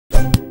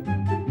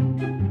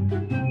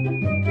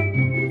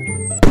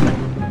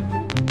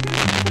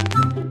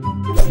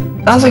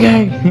That's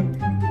okay.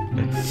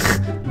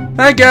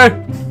 Thank you.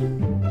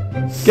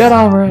 Get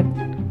over it.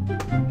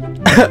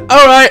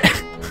 Alright.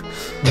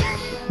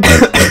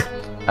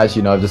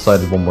 Actually, no, I've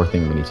decided one more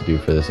thing we need to do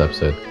for this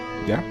episode.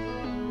 Yeah?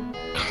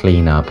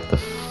 Clean up the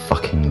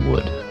fucking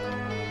wood.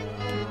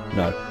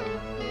 No.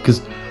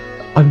 Because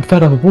I'm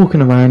fed up of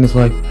walking around. It's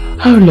like,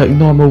 oh look,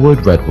 normal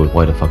wood, redwood.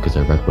 Why the fuck is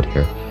there redwood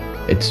here?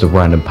 It's the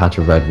random patch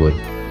of redwood.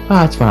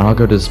 Ah, it's fine. I'll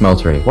go to the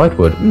smeltery.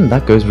 Whitewood.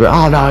 That goes.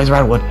 Oh no, it's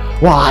redwood.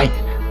 Why?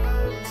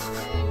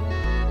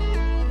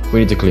 We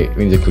need to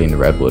clean the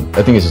redwood.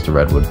 I think it's just a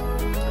redwood.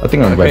 I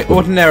think on redwood.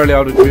 Ordinarily, I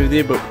would agree with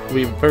you, but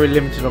we're very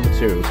limited on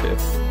materials here.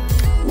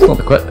 It's not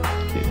the Do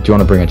you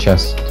want to bring a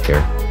chest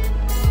here?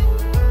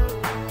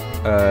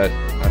 I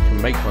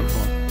can make one.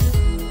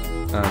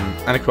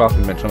 And a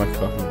crafting bench. I'll make a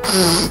crafting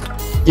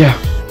bench. Yeah.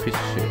 Piece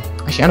of shit.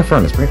 Actually, and a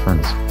furnace. Bring a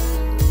furnace.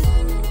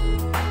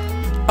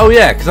 Oh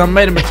yeah, because I'm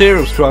made of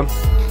materials, Kron.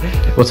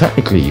 Well,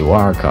 technically, you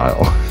are,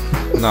 Kyle.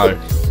 No.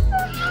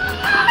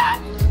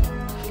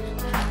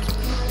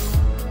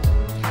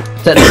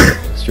 Technically,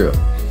 it's true.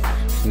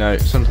 No,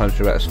 sometimes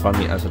you're as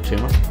funny as a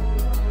tumour.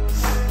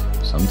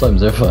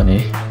 Sometimes they're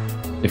funny.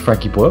 If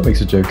Frankie Boyle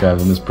makes a joke out of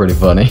them, it's pretty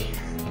funny.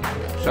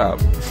 Shut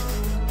up.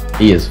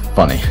 He is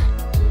funny.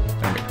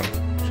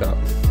 Shut up.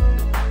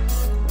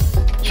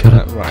 Shut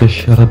up. Right. Just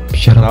shut up.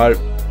 Shut up. No.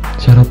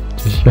 Shut up.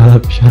 Just shut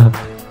up. Shut up.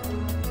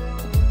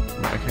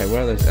 Right, okay,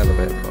 where are those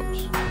elevator blocks?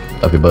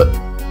 Up your butt.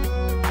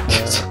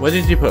 Where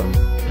did you put them?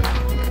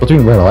 What do you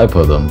mean, where did I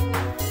put them?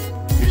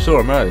 You saw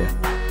them earlier.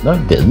 No, I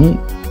didn't.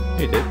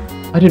 You did.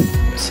 I didn't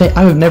say.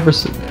 I have never.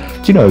 Do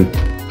you know,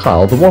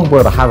 Kyle? The one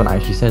word I haven't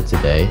actually said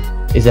today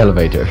is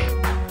elevator.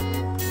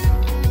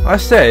 I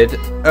said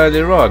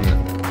earlier on,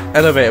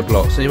 elevator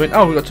blocks, and you went,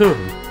 oh, we got two of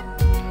them.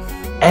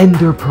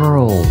 Ender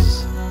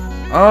pearls.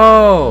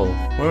 Oh,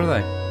 where are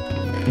they?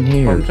 In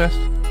here. Bottom chest?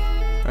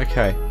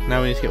 Okay,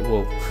 now we need to get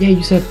wool. Yeah,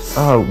 you said,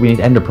 oh, we need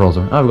ender pearls.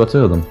 Oh, we got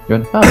two of them. You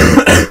went,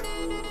 oh.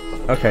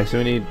 Okay, so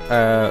we need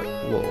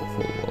wool.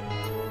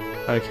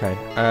 Okay,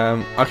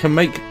 I can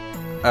make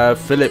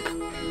Philip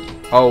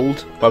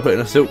old by putting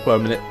a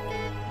silkworm in it.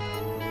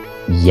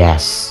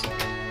 Yes.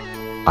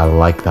 I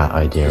like that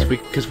idea.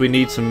 Because we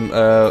need some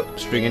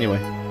string anyway.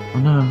 Oh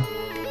no.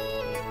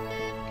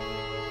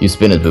 You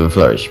spin it with a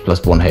flourish,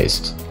 +1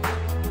 haste.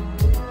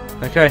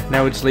 Okay,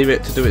 now we just leave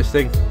it to do its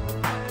thing.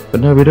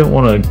 But no, we don't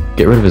want to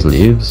get rid of his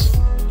leaves.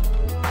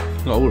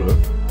 Not all of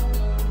them.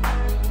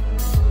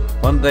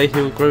 One day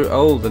he'll grow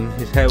old and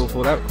his hair will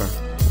fall out, Kron.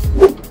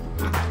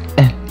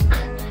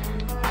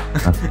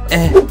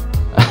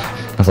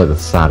 That's like the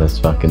saddest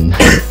fucking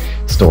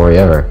story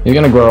ever. You're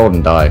gonna grow old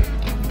and die.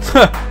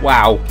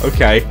 Wow,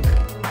 okay.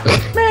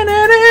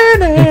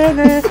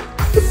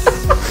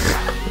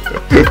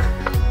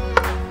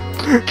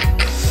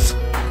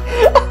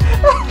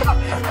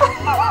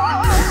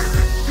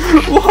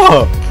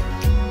 What?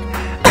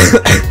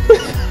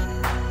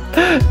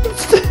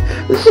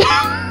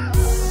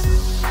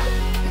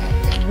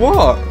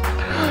 What?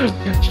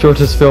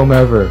 Shortest film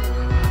ever.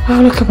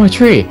 Oh, look at my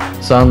tree.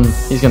 Son,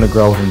 he's gonna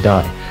grow old and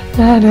die.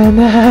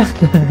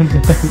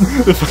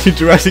 The fucking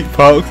Jurassic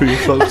Park thing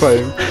starts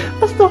playing.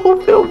 That's the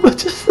whole film, but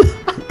just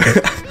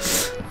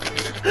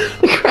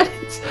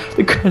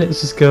the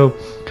credits just go.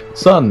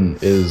 Son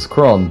is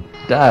Kron,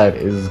 Dad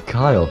is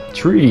Kyle,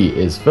 Tree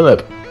is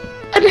Philip.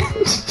 And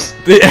it's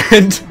The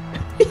end.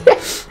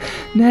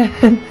 yeah.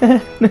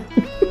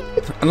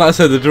 And like I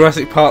said, the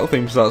Jurassic Park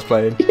theme starts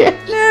playing. Yeah.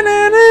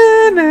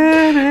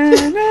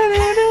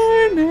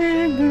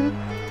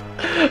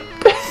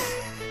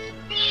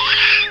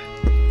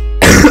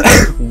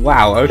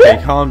 Wow, okay,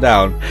 calm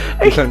down.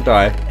 You don't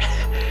die.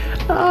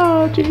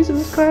 Oh,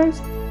 Jesus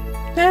Christ.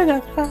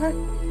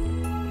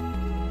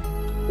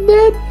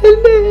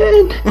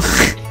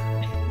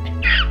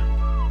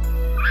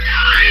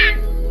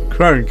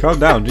 Kron, calm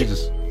down,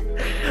 Jesus.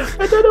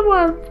 I don't know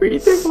why I'm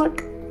breathing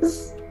like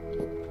this.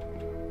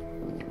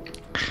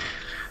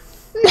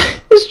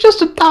 It's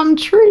just a damn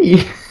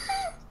tree.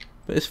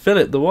 But it's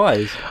Philip the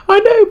Wise. I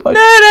know, but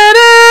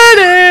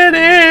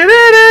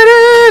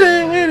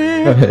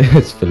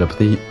it's Philip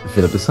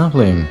the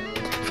sapling,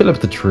 Philip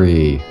the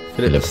tree,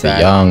 Philip the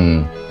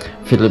young,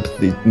 Philip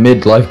the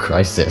midlife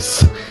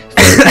crisis,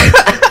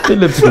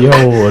 Philip the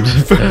old.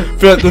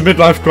 Philip the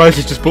midlife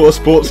crisis just bought a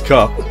sports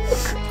car.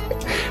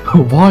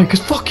 Why?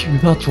 Because fuck you,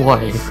 that's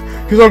why.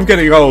 Because I'm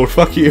getting old,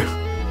 fuck you.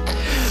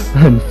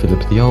 And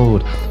Philip the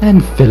old,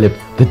 and Philip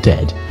the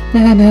dead.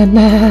 Na, na,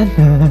 na,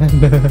 na,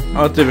 na.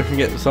 I'll do it if we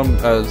can get some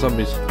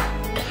zombies.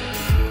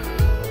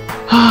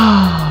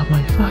 Ah,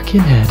 my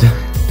fucking head.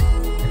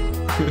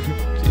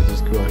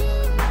 Jesus Christ.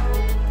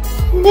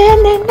 Na,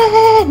 na,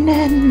 na,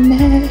 na,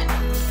 na.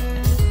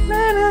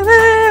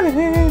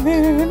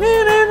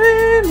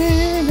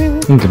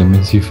 I'm gonna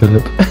miss you,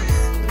 Philip.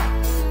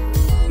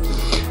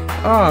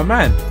 Oh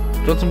man, do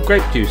you want some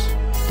grape juice?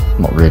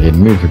 I'm not really in the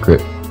mood for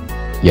grape.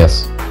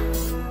 Yes.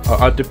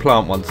 I did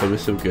plant one, so we're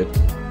still good.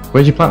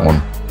 Where'd you plant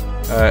one?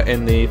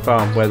 In the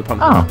farm where the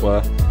pumpkins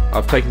were.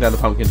 I've taken down the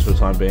pumpkins for the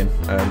time being,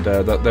 and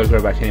they'll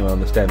grow back anyway on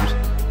the stems.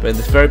 But in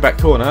this very back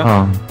corner,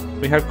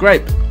 We have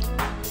grape.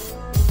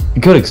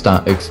 Good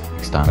extent.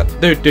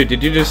 Dude,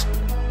 did you just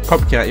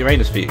pumpkin out your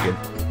anus feet again?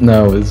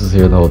 No, this is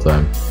here the whole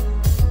time.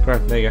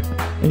 Right, there you go.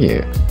 Thank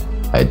you.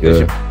 I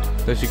do.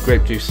 There's your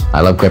grape juice.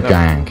 I love grape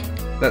gang.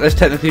 Let's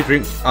technically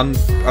drink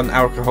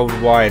unalcoholed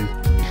wine.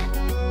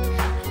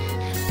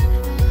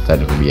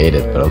 Technically we ate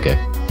it, but okay.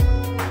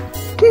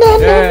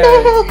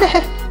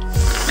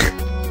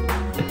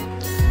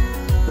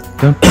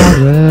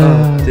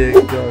 Oh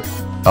dear God.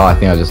 Oh, I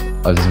think I just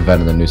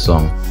invented a new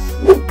song.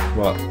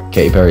 What?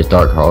 Katy Perry's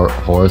Dark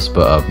Horse,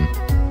 but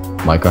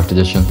Minecraft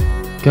edition.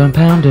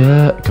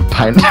 Gunpowder.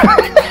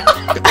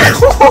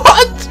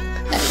 What?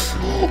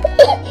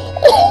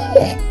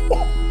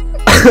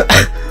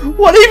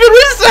 What even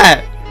is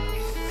that?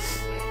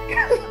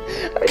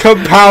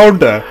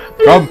 Compounder.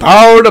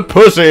 Compounder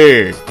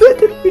pussy.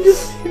 Did we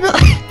just say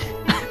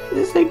that?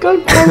 Just say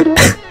gunpowder.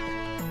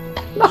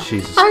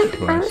 Jesus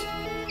Christ.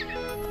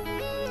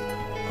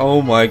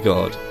 Oh my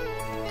God.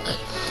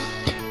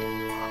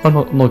 I'm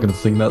not gonna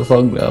sing that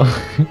song now.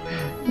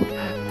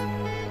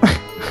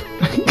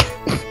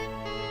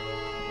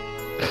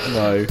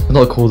 No. It's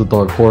not called the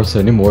Dark Horse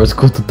anymore, it's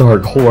called the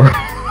Dark Whore.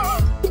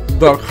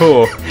 Dark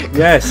whore.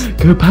 Yes.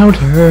 Go pound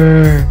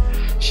her.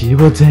 She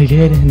will take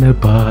it in the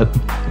butt.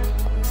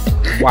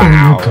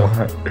 Wow.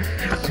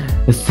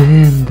 It's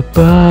in the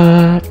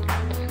butt.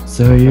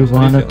 So you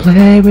wanna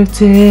play with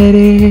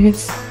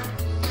titties?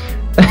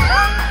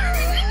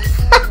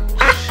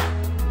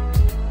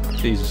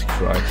 Jesus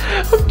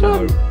Christ. I'm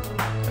done.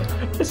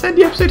 Let's end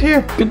the episode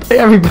here. Goodbye,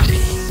 everybody.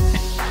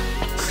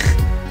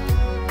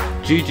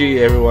 GG,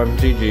 everyone.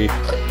 GG.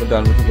 We're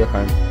done. We can go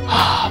home.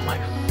 Oh my.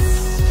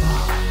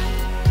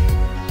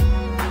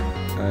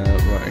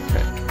 Right.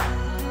 Okay.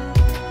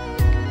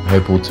 I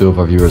hope all 2 of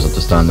our viewers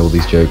understand all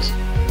these jokes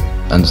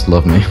and just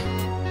love me.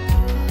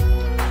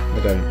 I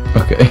don't.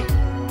 Okay.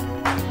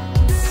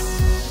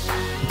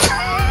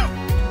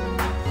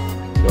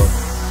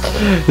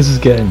 This is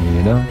getting me,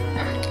 you know.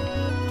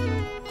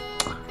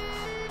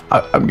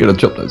 I'm gonna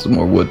chop down some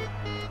more wood.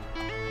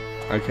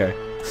 Okay.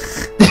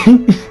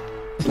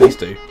 Please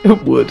do.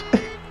 Wood.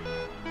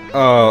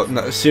 Oh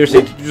no!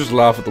 Seriously, did you just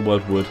laugh at the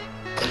word wood?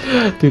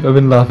 Dude, I've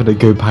been laughing at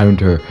Go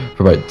Pounder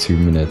for about 2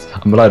 minutes.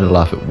 I'm allowed to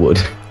laugh at wood.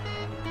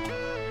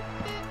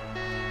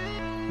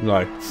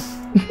 No.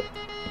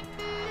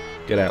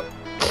 Get out.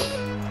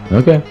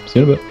 Okay, see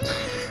you in a bit.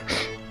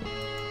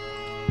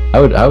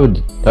 How would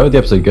the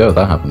episode go if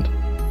that happened?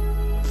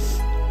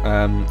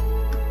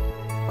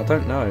 I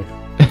don't know.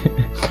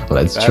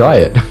 Let's try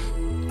it.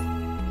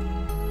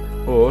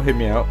 Or hear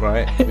me out,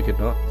 right? We could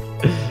not.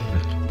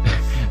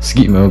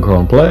 Skemo and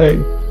Kron play.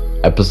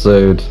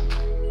 Episode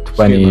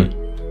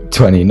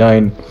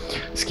 29.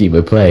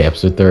 Skemo play,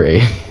 episode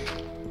 30.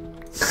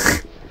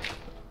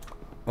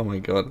 Oh my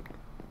God.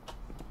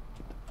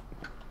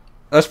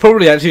 That's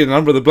probably actually the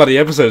number of the bloody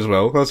episode as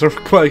well. That's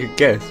quite a good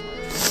guess.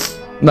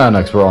 No,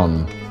 because we're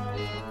on...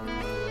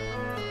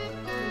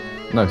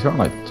 No, because we're on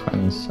like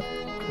 27.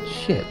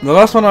 Shit. The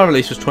last one I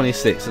released was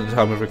 26 at the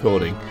time of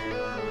recording.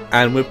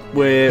 And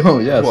we're Oh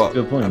yeah, that's what, a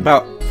good point.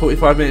 about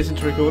 45 minutes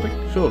into recording?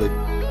 Surely.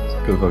 That's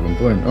a good fucking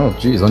point. Oh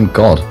jeez, I'm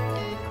God.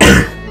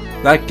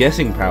 That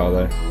guessing power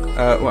though.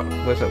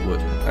 Where's that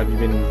wood? Have you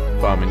been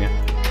farming yet?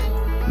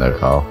 No,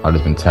 Carl. I've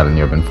just been telling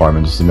you I've been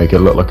farming just to make it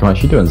look like I'm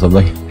actually doing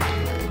something.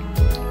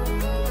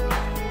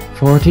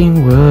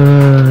 14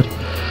 wood.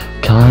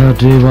 Kyle,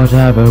 do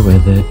whatever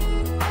with it.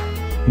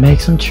 Make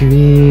some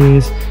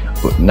trees.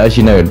 Well,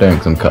 actually, no, don't,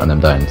 because I'm cutting them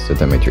down, so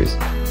don't make trees.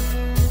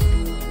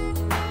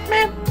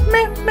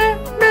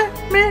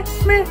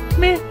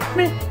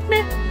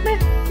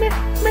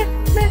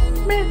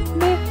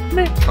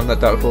 On that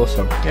Dark Horse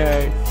song.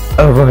 Yay.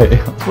 Oh, right. I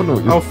was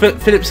wondering what you... Oh,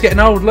 Philip's getting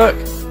old, look.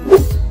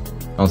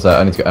 One sec,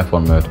 I need to go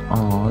F1 mode.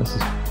 Oh, this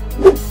is...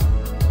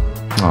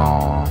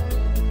 Aww.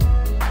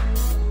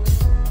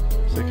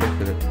 It's okay,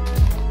 Philip.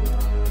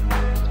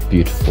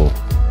 Beautiful.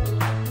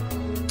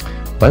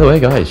 By the way,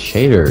 guys,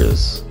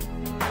 shaders.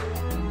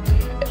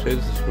 Shaders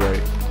is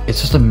great.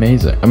 It's just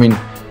amazing. I mean,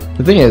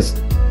 the thing is...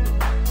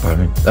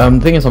 Pardon me. The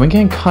thing is, I'm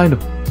getting kind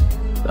of...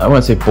 I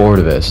won't say bored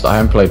of it. It's just I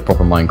haven't played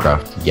proper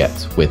Minecraft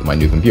yet with my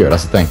new computer.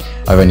 That's the thing.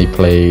 I've only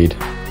played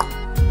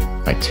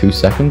like 2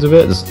 seconds of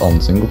it just on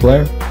single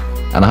player,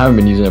 and I haven't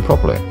been using it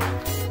properly.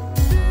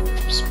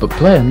 But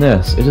playing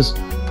this, it just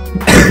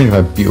think of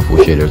how beautiful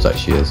shaders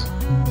actually is.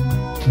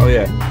 Oh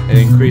yeah, it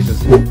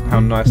increases how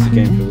nice the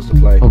game feels to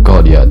play. Oh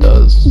god, yeah, it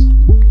does.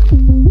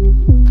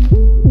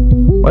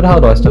 Why the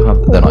hell do I still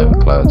have? They're not even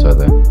clouds, are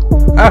they?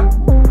 Ah!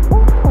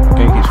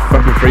 Game keeps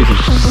fucking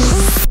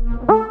freezing.